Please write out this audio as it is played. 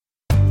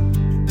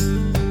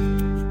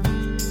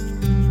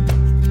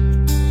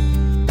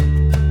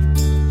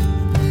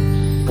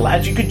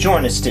Glad you could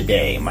join us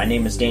today. My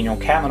name is Daniel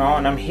Kavanaugh,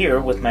 and I'm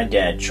here with my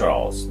dad,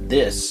 Charles.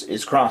 This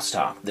is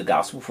Crosstalk, the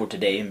gospel for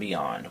today and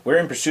beyond. We're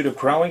in pursuit of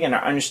growing in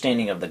our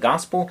understanding of the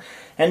gospel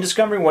and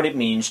discovering what it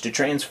means to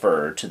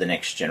transfer to the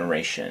next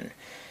generation.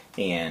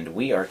 And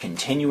we are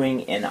continuing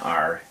in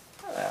our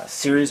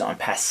series on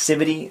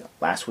passivity.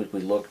 Last week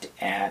we looked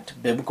at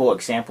biblical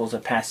examples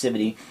of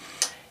passivity.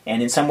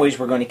 And in some ways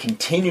we're going to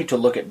continue to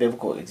look at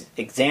biblical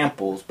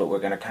examples, but we're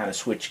going to kind of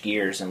switch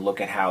gears and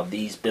look at how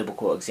these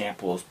biblical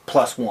examples,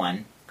 plus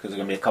one, because there's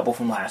going to be a couple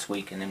from last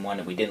week and then one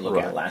that we didn't look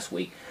at last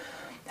week,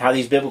 how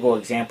these biblical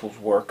examples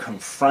were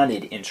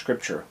confronted in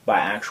Scripture by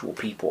actual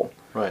people.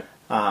 Right.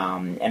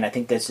 And I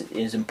think this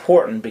is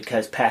important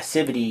because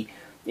passivity,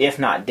 if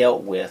not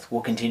dealt with,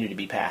 will continue to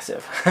be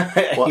passive.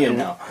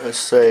 Well, let's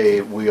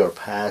say we are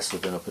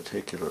passive in a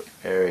particular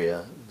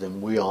area, then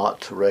we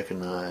ought to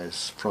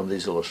recognize from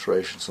these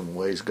illustrations some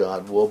ways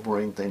God will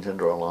bring things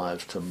into our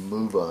lives to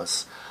move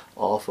us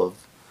off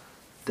of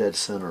dead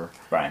center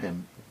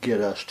and get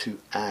us to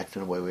act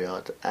in a way we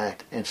ought to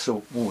act. And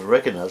so when we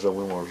recognize them,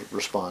 we want to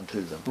respond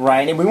to them.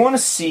 Right, and we want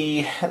to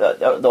see,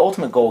 the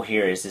ultimate goal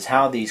here is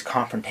how these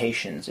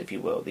confrontations, if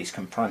you will, these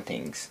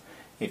confrontings,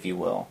 if you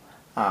will,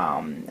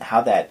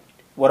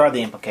 what are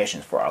the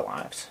implications for our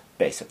lives,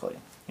 basically?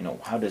 You know,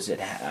 how does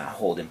it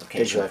hold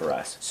implications for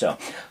us? So,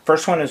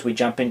 first one as we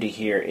jump into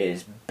here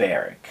is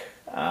Barak.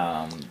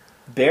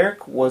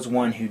 Barak was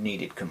one who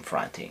needed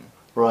confronting.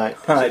 Right.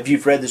 If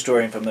you've read the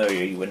story and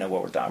familiar, you would know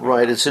what we're talking about.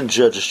 Right, it's in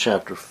Judges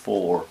chapter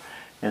 4,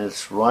 and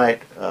it's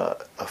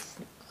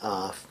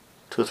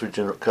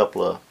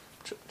couple of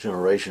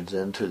generations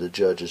into the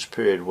Judges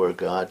period where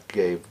God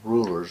gave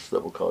rulers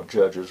that were called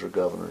judges or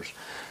governors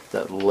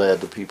that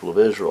led the people of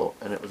Israel.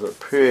 And it was a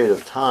period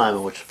of time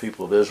in which the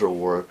people of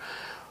Israel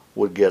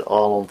would get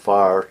all on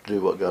fire to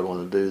do what God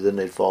wanted to do. Then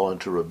they'd fall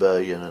into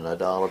rebellion and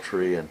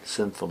idolatry and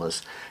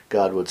sinfulness.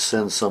 God would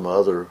send some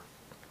other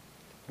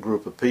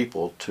group of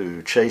people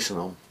to chasten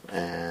them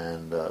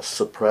and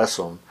suppress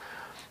them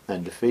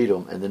and defeat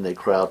them. And then they'd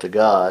cry out to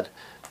God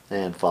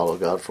and follow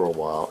God for a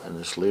while. And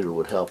this leader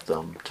would help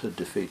them to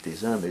defeat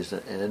these enemies.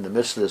 And in the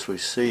midst of this, we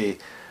see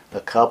a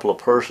couple of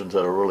persons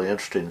that are really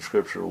interesting in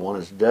Scripture. One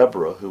is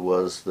Deborah, who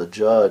was the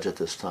judge at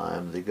this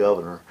time, the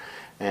governor,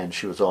 and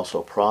she was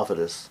also a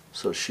prophetess.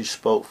 So she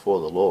spoke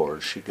for the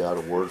Lord. She got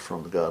a word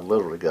from God,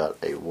 literally got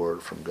a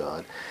word from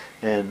God.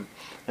 And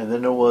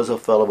then there was a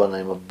fellow by the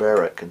name of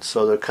Barak. And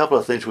so there are a couple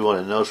of things we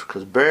want to notice,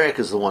 because Barak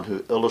is the one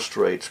who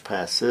illustrates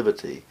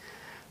passivity.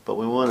 But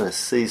we want to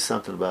see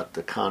something about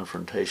the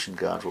confrontation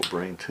God will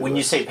bring to us. When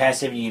you say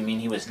passivity, you mean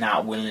he was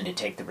not willing to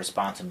take the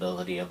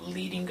responsibility of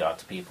leading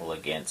God's people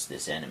against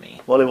this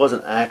enemy? Well, he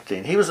wasn't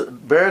acting.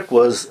 Barak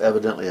was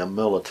evidently a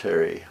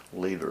military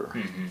leader.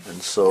 Mm-hmm.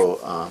 And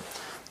so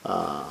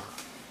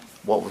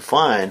what we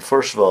find,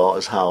 first of all,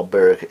 is how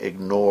Barak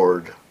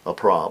ignored a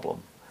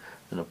problem.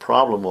 And the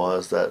problem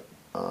was that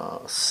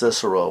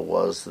Sisera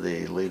was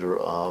the leader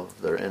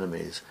of their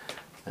enemies,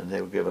 and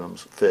they were giving him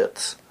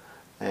fits.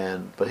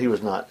 But he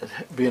was not,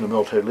 being a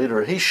military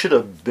leader, he should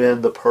have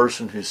been the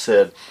person who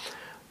said,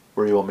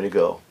 "Where do you want me to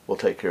go? We'll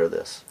take care of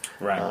this."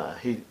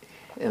 Right.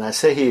 And I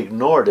say he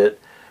ignored it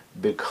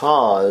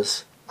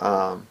because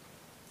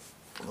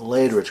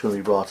later it's going to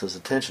be brought to his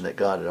attention that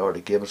God had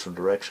already given some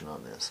direction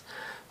on this.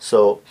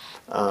 So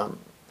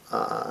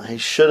he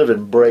should have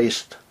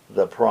embraced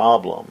the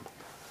problem.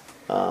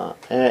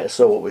 And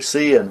so what we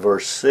see in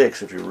verse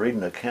 6, if you're reading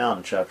the account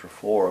in chapter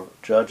 4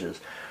 of Judges,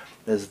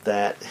 is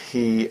that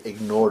he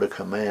ignored a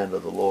command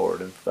of the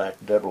Lord. In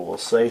fact, Deborah will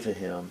say to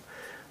him,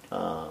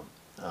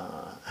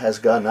 has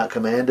God not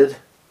commanded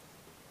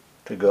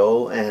to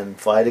go and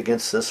fight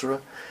against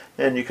Sisera?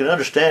 And you can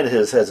understand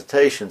his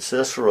hesitation.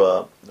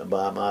 Sisera,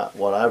 by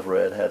what I've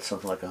read, had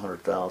something like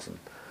 100,000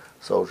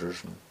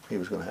 soldiers, and he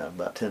was going to have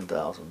about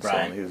 10,000,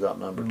 right. So he was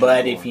outnumbered.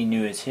 But if he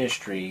knew his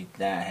history,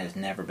 that has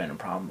never been a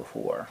problem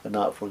before. But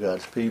not for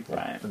God's people,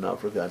 right. And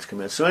not for God's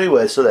command. So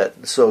anyway,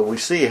 so we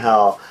see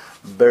how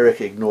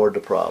Barak ignored the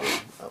problem.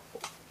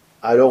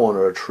 I don't want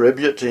to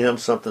attribute to him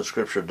something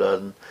Scripture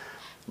doesn't,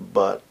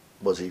 but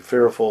was he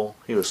fearful?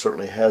 He was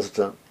certainly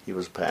hesitant. He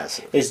was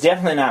passive. It's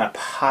definitely not a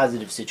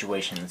positive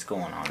situation that's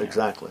going on there.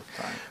 Exactly.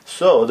 Right.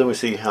 So then we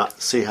see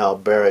how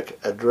Barak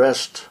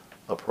addressed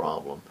a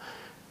problem.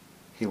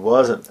 He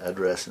wasn't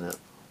addressing it.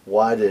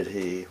 Why did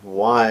he?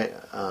 Why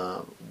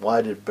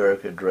did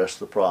Barak address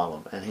the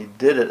problem? And he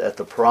did it at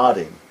the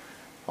prodding,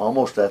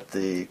 almost at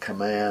the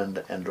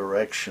command and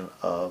direction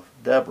of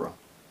Deborah.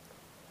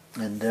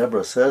 And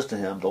Deborah says to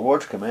him, "The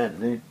Lord's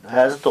commanded."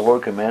 Hasn't the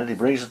Lord commanded? He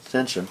brings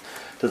attention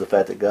to the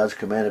fact that God's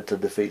commanded to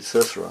defeat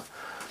Sisera.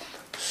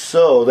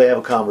 So they have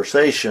a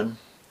conversation,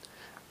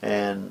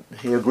 and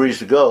he agrees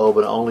to go,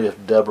 but only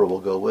if Deborah will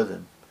go with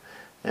him.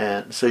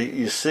 And so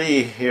you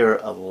see here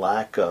a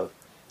lack of,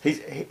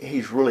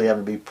 he's really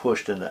having to be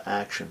pushed into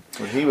action.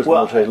 When he was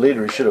military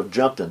leader, he should have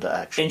jumped into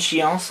action. And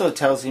she also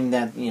tells him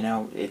that,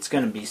 it's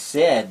going to be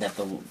said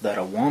that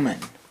a woman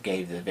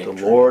gave the victory.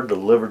 The Lord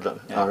delivered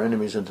our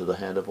enemies into the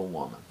hand of a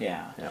woman.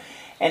 Yeah.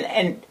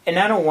 And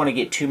I don't want to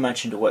get too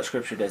much into what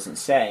Scripture doesn't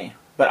say,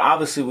 But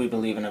obviously we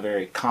believe in a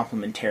very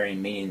complementary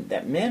meaning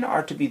that men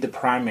are to be the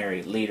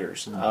primary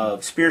leaders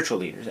of spiritual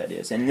leaders, that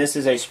is. And this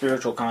is a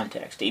spiritual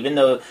context. Even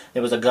though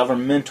there was a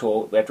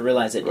governmental, we have to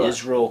realize that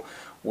Israel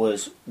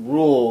was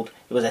ruled,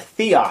 it was a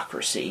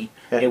theocracy.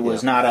 It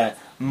was not a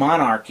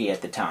monarchy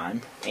at the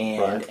time.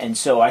 And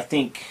so I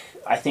think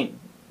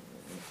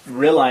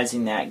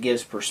realizing that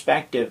gives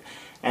perspective.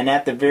 And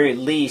at the very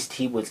least,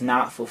 he was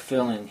not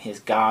fulfilling his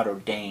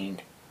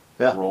God-ordained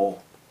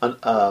role.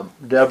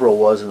 Deborah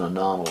was an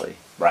anomaly.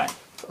 Right.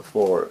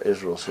 For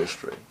Israel's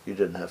history. You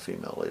didn't have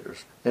female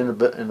leaders. In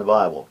the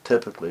Bible,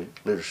 typically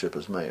leadership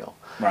is male.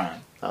 Right.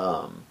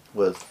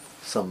 With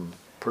some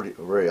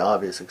very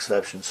obvious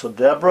exceptions. So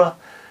Deborah,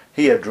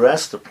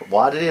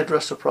 why did he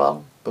address the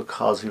problem?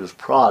 Because he was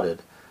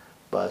prodded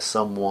by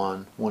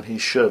someone when he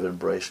should have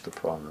embraced the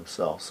problem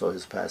himself. So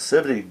his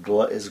passivity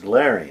is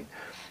glaring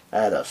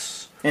at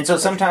us. And so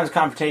sometimes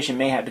confrontation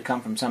may have to come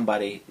from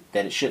somebody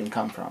that it shouldn't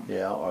come from.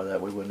 Yeah, or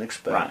that we wouldn't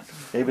expect.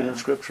 Even in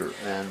Scripture.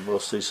 And we'll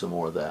see some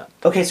more of that.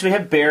 Okay, so we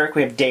have Barak,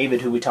 we have David,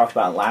 who we talked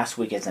about last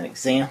week as an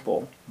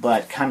example,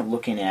 but kind of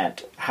looking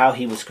at how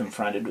he was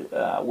confronted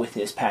with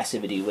his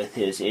passivity, with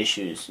his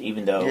issues,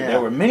 even though there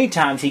were many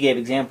times he gave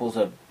examples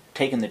of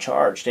taking the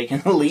charge, taking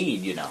the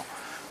lead,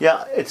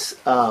 Yeah, it's...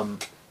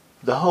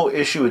 the whole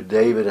issue with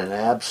David and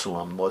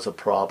Absalom was a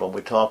problem.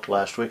 We talked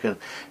last week, and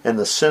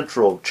the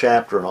central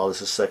chapter and all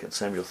this is 2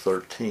 Samuel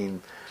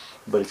 13.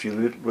 But if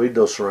you read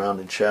those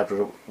surrounding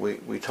chapters,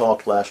 we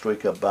talked last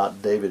week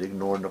about David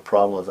ignoring the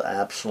problem of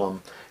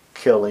Absalom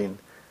killing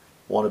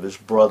one of his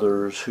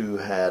brothers who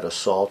had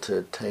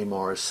assaulted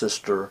Tamar, his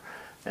sister,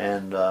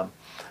 and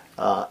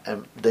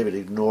David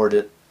ignored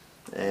it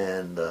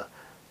and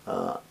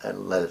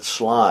let it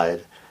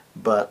slide.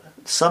 But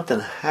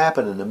something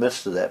happened in the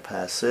midst of that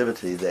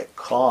passivity that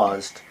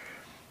caused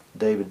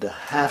David to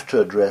have to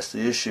address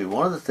the issue.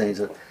 One of the things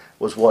that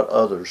was what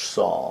others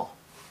saw.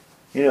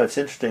 It's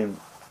interesting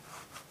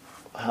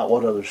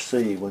what others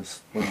see when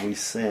we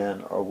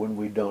sin or when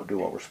we don't do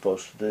what we're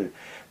supposed to do.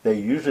 They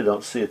usually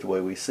don't see it the way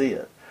we see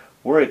it.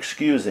 We're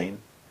excusing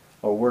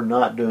or we're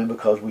not doing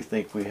because we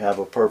think we have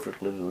a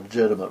perfectly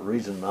legitimate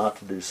reason not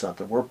to do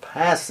something. We're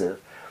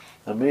passive,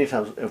 and many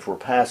times if we're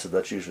passive,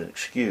 that's usually an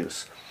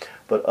excuse.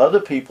 But other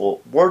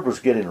people, word was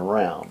getting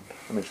around.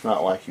 I mean, it's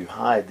not like you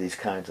hide these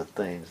kinds of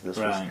things.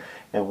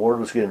 And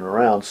word was getting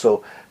around.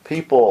 So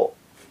people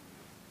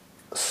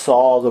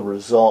saw the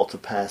result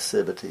of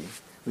passivity.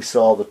 We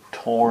saw the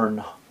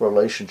torn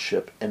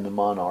relationship in the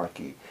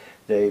monarchy,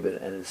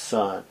 David and his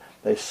son.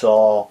 They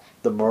saw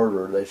the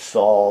murder. They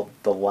saw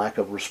the lack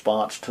of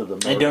response to the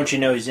murder. And don't you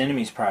know his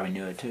enemies probably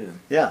knew it too.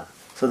 Yeah.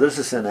 So there's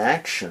this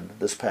inaction,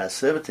 this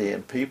passivity,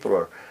 and people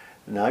are,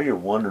 now you're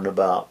wondering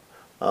about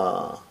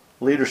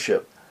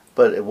leadership.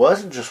 But it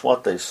wasn't just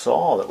what they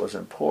saw that was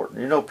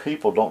important.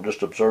 People don't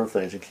just observe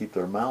things and keep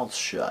their mouths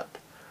shut.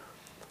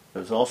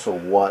 There's also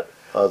what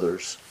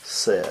others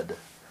said.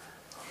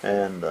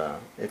 And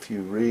if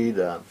you read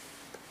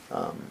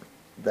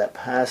that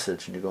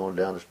passage and you're going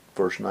down to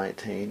verse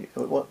 19,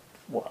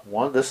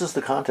 this is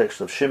the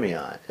context of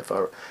Shimei.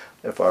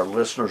 If our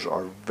listeners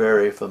are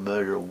very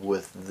familiar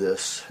with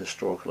this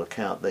historical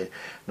account, they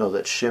know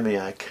that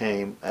Shimei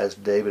came as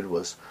David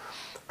was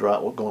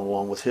going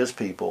along with his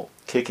people,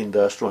 kicking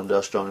dust, throwing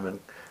dust on him, and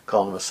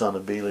calling him a son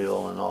of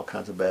Belial and all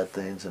kinds of bad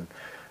things. And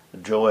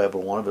Joab,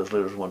 or one of his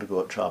leaders, wanted to go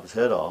up and chop his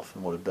head off,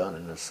 and would have done it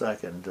in a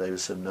second.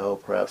 David said, "No,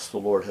 perhaps the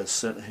Lord has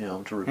sent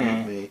him to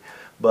rebuke me."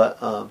 But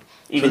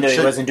even though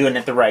he wasn't doing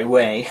it the right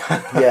way.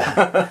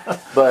 Yeah,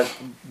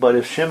 but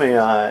if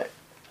Shimei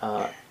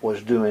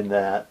was doing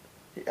that,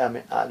 I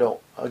mean,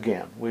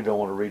 we don't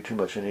want to read too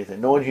much into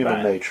anything. Knowing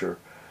human nature,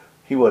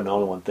 he wasn't the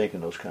only one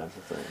thinking those kinds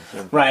of things.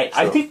 And right.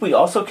 I think we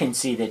also can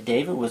see that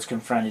David was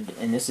confronted,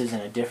 and this is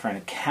in a different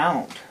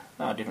account,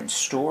 a different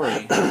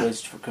story,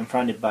 was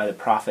confronted by the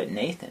prophet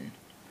Nathan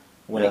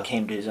when it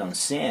came to his own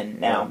sin.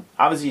 Now,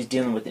 obviously he's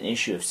dealing with an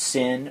issue of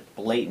sin,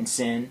 blatant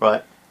sin.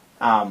 Right.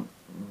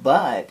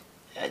 But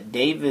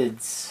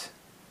David's,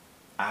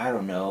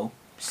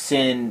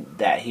 sin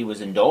that he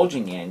was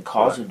indulging in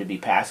caused him to be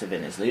passive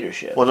in his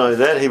leadership. Well, not only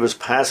that, he was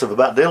passive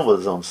about dealing with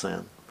his own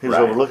sin. He was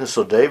overlooking.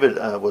 So David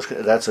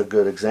that's a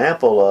good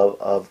example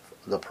of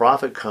the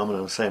prophet coming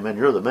and saying, "Man,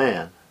 you're the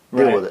man.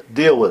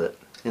 Deal with it."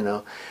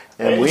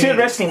 And it's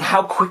interesting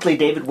how quickly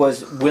David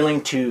was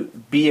willing to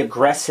be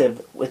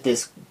aggressive with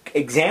this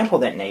example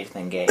that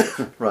Nathan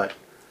gave. Right.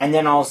 And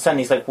then all of a sudden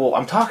he's like, "Well,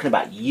 I'm talking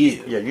about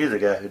you." Yeah, you're the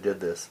guy who did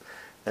this.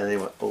 And he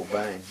went, "Oh,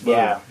 bang."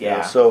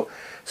 Yeah.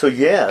 So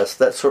yes,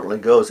 that certainly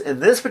goes. In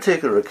this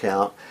particular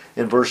account,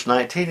 in verse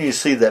 19, you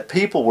see that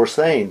people were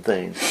saying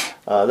things.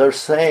 They're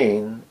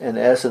saying, in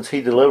essence,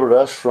 he delivered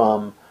us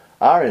from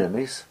our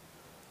enemies.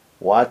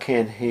 Why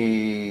can't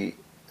he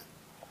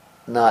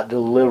not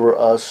deliver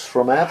us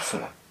from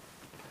Absalom?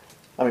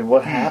 I mean,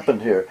 what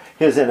happened here?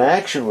 His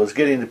inaction was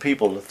getting the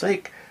people to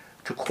think,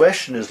 to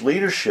question his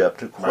leadership,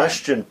 to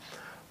question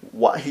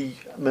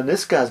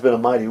this guy's been a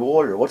mighty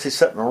warrior. What's he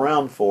sitting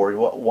around for?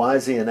 Why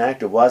is he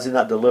inactive? Why is he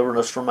not delivering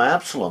us from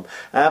Absalom?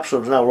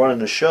 Absalom's now running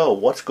the show.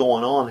 What's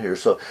going on here?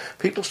 So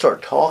people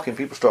start talking.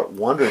 People start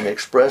wondering. They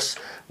express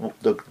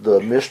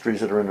the mysteries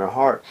that are in their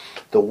heart.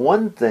 The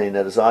one thing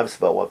that is obvious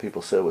about what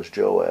people said was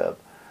Joab,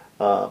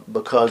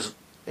 because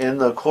in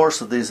the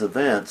course of these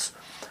events,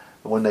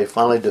 when they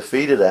finally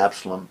defeated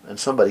Absalom, and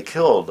somebody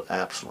killed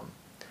Absalom,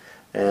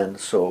 and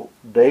so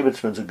David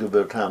spends a good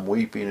bit of time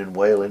weeping and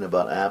wailing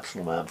about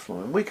Absalom.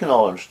 And we can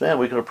all understand,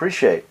 we can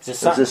appreciate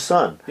it's his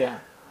son. Yeah.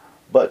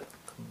 But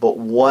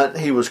what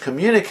he was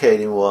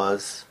communicating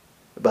was,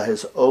 by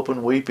his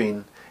open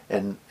weeping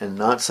and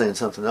not saying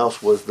something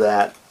else, was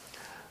that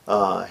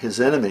his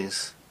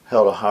enemies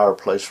held a higher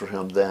place for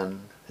him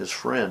than his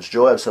friends.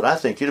 Joab said, I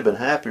think you'd have been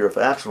happier if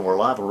Absalom were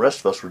alive and the rest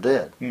of us were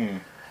dead.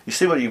 You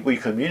see what we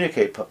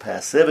communicate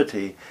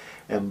passivity,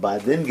 and by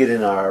then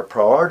getting our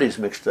priorities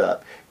mixed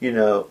up,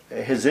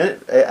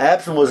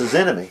 Absalom was his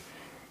enemy,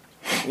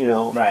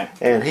 right.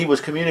 And he was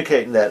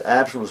communicating that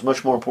Absalom was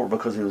much more important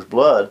because he was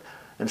blood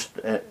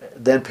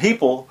than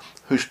people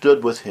who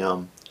stood with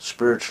him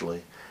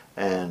spiritually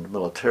and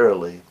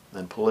militarily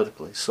and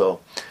politically.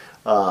 So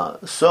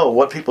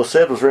what people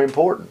said was very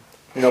important.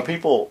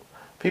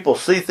 People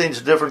see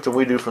things different than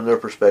we do from their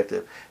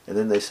perspective, and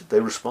then they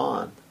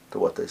respond to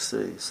what they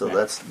see. So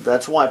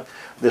that's why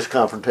this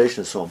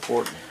confrontation is so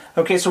important.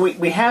 Okay, so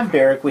we have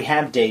Barak, we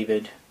have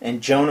David, and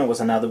Jonah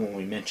was another one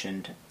we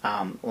mentioned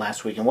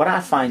last week. And what I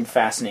find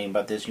fascinating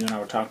about this, you and I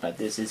were talking about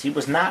this, is he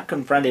was not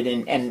confronted,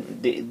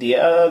 and the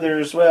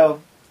others,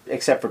 well,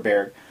 except for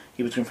Barak,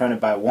 he was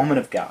confronted by a woman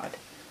of God.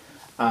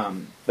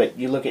 But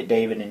you look at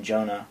David and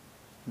Jonah,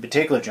 in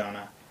particular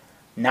Jonah,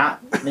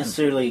 not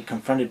necessarily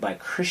confronted by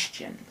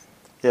Christians.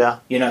 Yeah.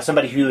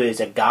 Somebody who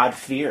is a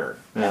God-fearer,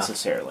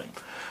 necessarily.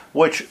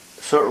 Which,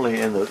 certainly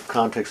in the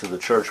context of the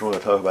church, we're going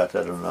to talk about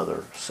that in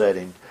another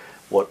setting,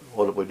 what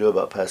do we do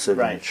about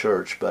passivity in the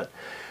church. But,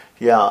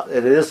 yeah,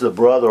 it is the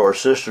brother or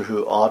sister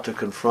who ought to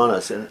confront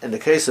us. In the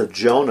case of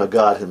Jonah,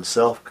 God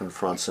himself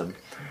confronts him.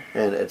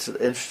 And it's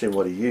interesting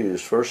what he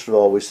used. First of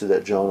all, we see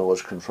that Jonah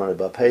was confronted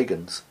by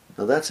pagans.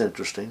 Now, that's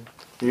interesting.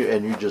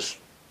 You just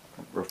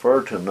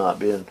referred to him not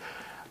being,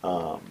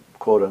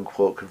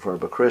 quote-unquote,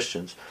 confronted by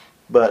Christians.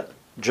 But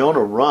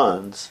Jonah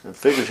runs and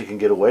figures he can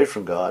get away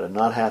from God and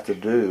not have to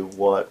do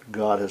what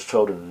God has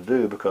told him to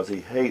do, because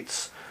he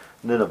hates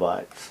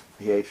Ninevites.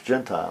 He hates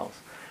Gentiles.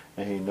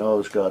 And he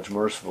knows God's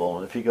merciful.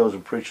 And if he goes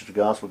and preaches the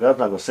gospel, God's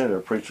not going to send him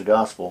to preach the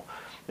gospel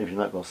if you're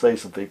not going to save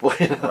some people.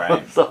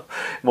 Right. So,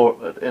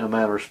 more in a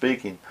manner of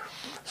speaking.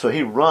 So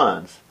he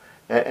runs.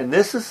 And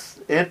this is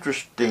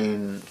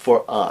interesting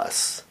for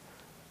us,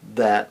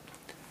 that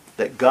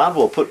God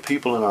will put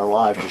people in our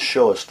life to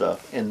show us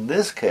stuff. In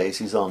this case,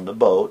 he's on the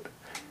boat.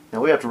 Now,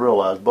 we have to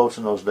realize boats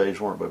in those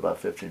days weren't but about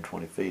 15,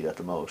 20 feet at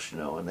the most,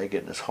 and they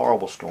get in this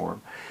horrible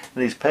storm.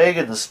 And these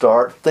pagans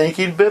start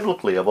thinking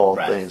biblically of all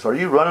things. Are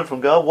you running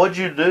from God? What'd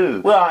you do?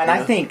 Well, and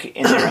I think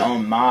in their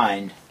own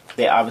mind,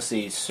 they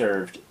obviously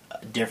served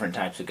different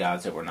types of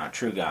gods that were not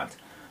true gods.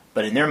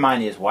 But in their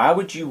mind is, why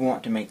would you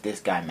want to make this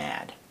guy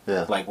mad?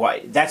 Yeah. Like,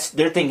 why?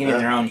 They're thinking in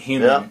their own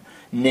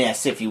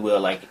humanness, if you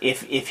will. Like,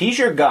 if he's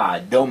your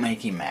God, don't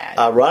make him mad.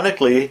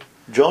 Ironically,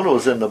 Jonah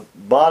was in the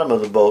bottom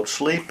of the boat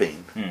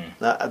sleeping.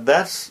 Now,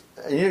 that's,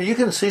 you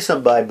can see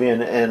somebody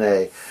being in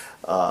a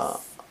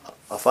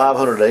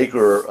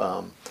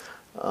 500-acre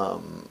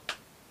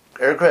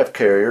aircraft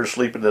carrier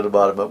sleeping at the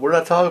bottom. But we're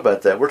not talking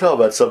about that. We're talking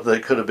about something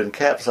that could have been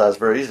capsized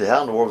very easily.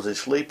 How in the world was he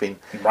sleeping?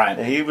 Right.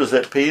 And he was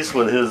at peace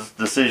with his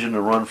decision to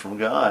run from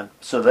God.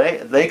 So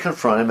they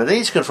confront him, and then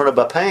he's confronted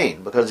by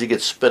pain because he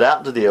gets spit out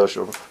into the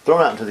ocean,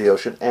 thrown out into the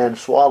ocean, and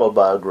swallowed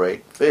by a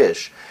great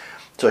fish.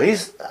 So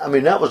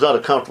that was not a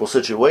comfortable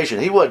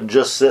situation. He wasn't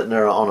just sitting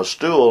there on a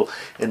stool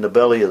in the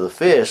belly of the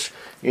fish,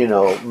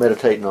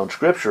 meditating on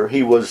Scripture.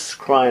 He was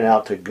crying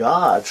out to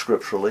God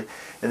scripturally,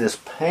 and this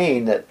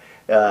pain that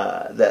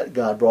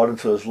God brought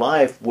into his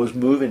life was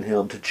moving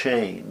him to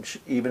change,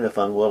 even if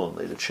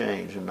unwillingly, to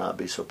change and not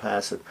be so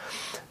passive.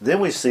 Then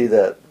we see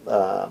that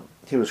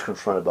he was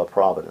confronted by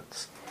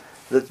providence.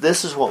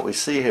 This is what we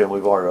see here, and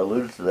we've already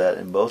alluded to that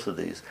in both of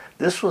these.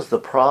 This was the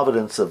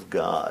providence of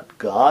God.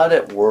 God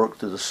at work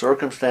through the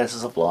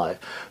circumstances of life,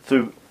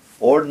 through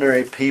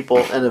ordinary people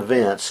and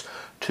events,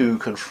 to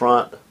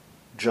confront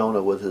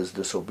Jonah with his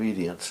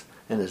disobedience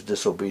and his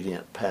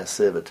disobedient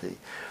passivity.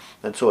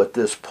 And so at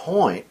this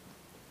point,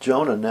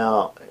 Jonah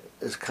now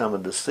is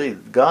coming to see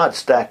God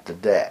stacked the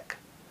deck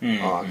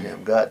on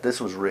him. God,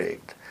 this was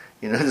rigged.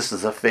 This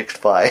is a fixed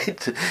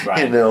fight.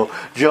 Right.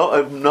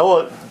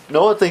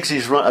 Jonah thinks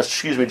he's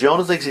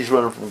Jonah thinks he's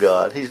running from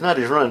God. He's not.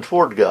 He's running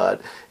toward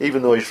God,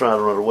 even though he's trying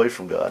to run away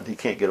from God. He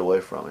can't get away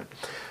from him.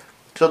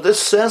 So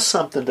this says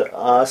something to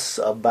us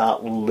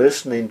about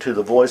listening to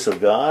the voice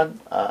of God.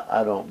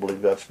 I don't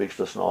believe God speaks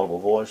to us in an audible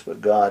voice,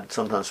 but God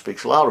sometimes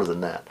speaks louder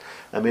than that.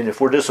 I mean, if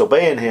we're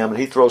disobeying Him and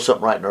He throws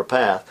something right in our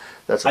path,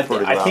 that's a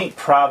pretty loud. I think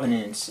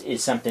providence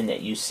is something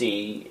that you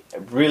see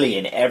really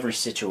in every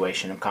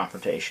situation of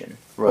confrontation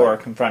or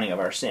confronting of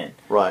our sin.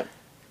 Right.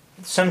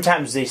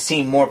 sometimes they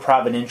seem more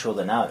providential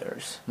than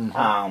others.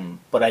 Mm-hmm.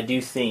 But I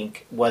do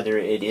think whether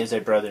it is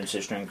a brother and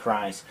sister in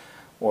Christ,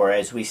 or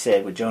as we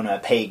said with Jonah, a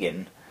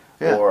pagan,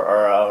 Yeah.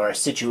 or a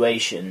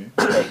situation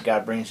that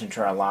God brings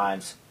into our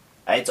lives,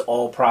 it's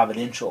all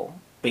providential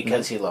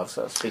because He loves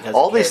us. Because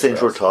All He these cares things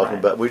for we're us, talking right?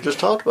 about, we just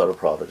talked about a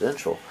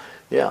providential.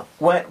 Yeah.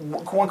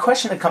 One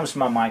question that comes to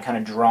my mind, kind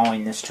of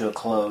drawing this to a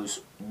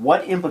close,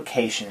 what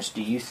implications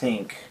do you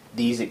think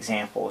these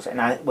examples,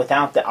 and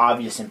without the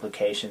obvious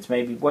implications,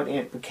 maybe what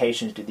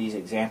implications do these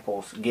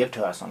examples give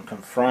to us on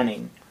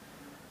confronting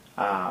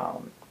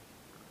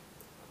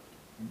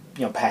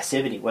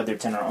passivity, whether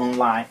it's in our own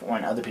life or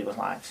in other people's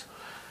lives?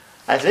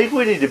 I think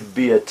we need to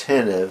be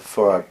attentive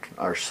for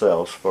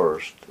ourselves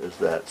first, is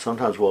that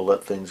sometimes we'll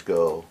let things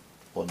go,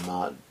 we'll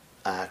not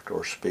act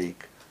or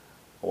speak,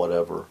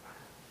 whatever.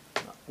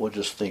 We'll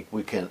just think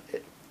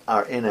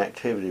our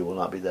inactivity will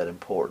not be that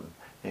important.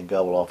 And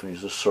God will often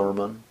use a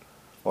sermon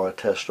or a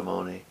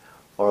testimony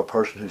or a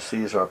person who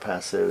sees our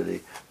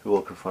passivity who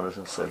will confront us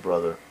and say,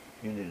 brother,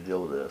 you need to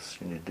deal with this.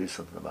 You need to do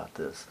something about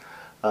this.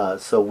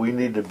 So we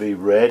need to be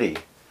ready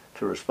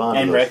to respond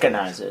And to those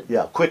recognize things. it.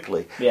 Yeah,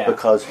 quickly. Yeah.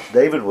 Because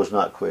David was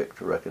not quick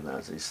to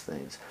recognize these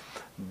things.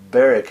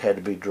 Barak had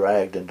to be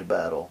dragged into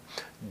battle.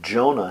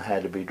 Jonah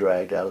had to be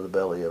dragged out of the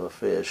belly of a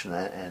fish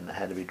and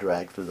had to be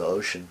dragged through the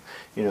ocean.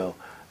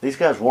 These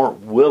guys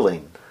weren't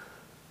willing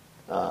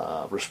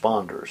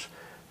responders.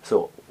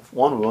 So,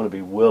 one, we want to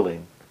be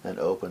willing and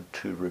open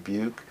to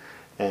rebuke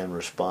and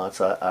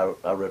response. I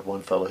read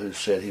one fellow who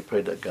said he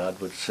prayed that God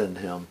would send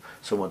him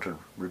someone to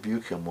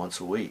rebuke him once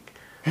a week.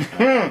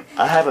 I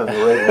haven't been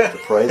able to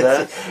pray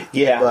that.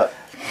 Yeah.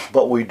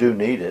 But we do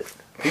need it.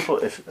 People,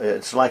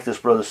 it's like this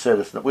brother said.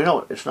 It's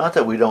not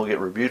that we don't get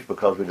rebuked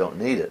because we don't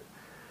need it.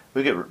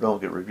 We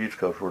don't get rebuked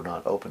because we're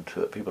not open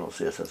to it. People don't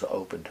see us as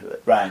open to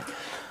it. Right.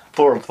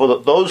 For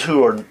those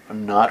who are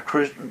not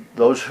Christian,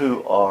 those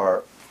who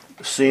are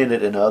seeing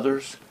it in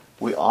others,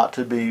 we ought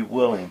to be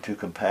willing to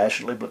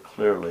compassionately but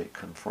clearly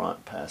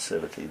confront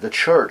passivity. The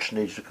church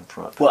needs to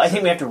confront passivity. Well, I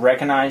think we have to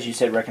recognize, you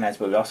said recognize,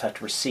 but we also have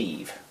to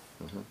receive.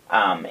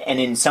 Mm-hmm. And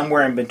in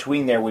somewhere in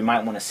between there, we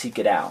might want to seek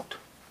it out.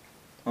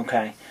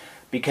 Okay?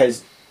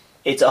 Because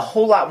it's a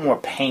whole lot more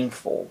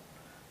painful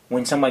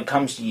when someone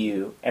comes to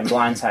you and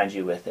blindsides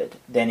you with it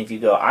than if you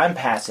go, I'm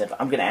passive,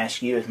 I'm going to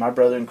ask you as my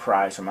brother in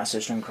Christ or my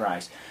sister in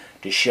Christ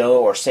to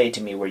show or say to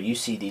me where you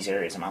see these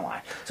areas in my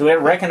life. So we have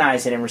to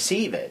recognize it and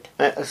receive it.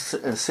 And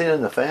see it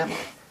in the family.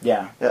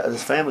 Yeah.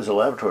 This family's a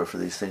laboratory for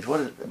these things.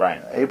 Right.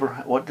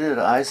 What did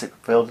Isaac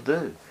fail to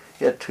do?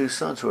 He had two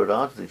sons who were at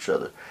odds with each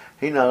other.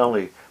 He not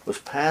only was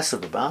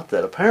passive about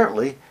that,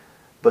 apparently,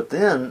 but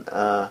then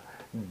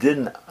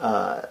did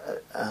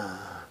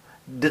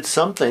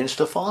some things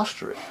to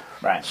foster it.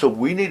 Right. So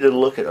we need to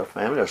look at our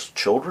family, our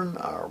children,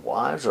 our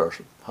wives, our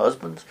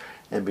husbands,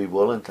 and be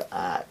willing to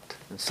act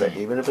and say,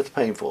 even if it's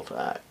painful, to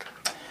act.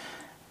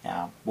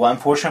 Yeah. Well,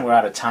 unfortunately, we're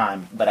out of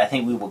time, but I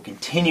think we will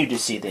continue to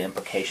see the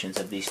implications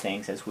of these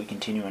things as we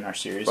continue in our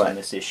series on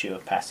this issue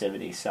of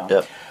passivity. So,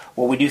 Yep.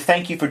 Well, we do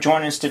thank you for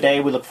joining us today.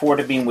 We look forward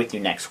to being with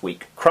you next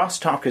week.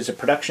 Crosstalk is a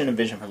production of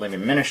Vision for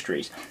Living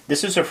Ministries.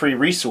 This is a free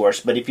resource,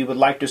 but if you would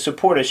like to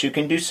support us, you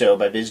can do so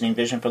by visiting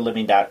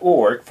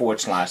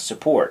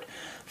visionforliving.org/support.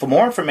 For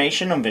more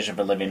information on Vision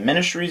for Living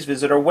Ministries,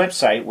 visit our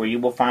website where you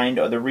will find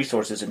other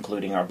resources,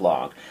 including our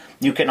blog.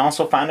 You can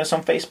also find us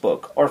on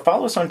Facebook or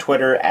follow us on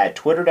Twitter at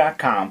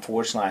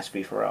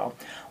twitter.com/V4L.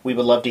 We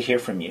would love to hear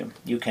from you.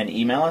 You can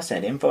email us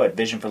at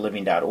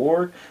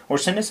info@visionforliving.org or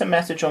send us a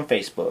message on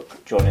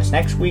Facebook. Join us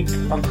next week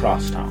on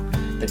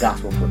Crosstalk, the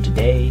gospel for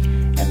today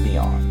and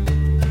beyond.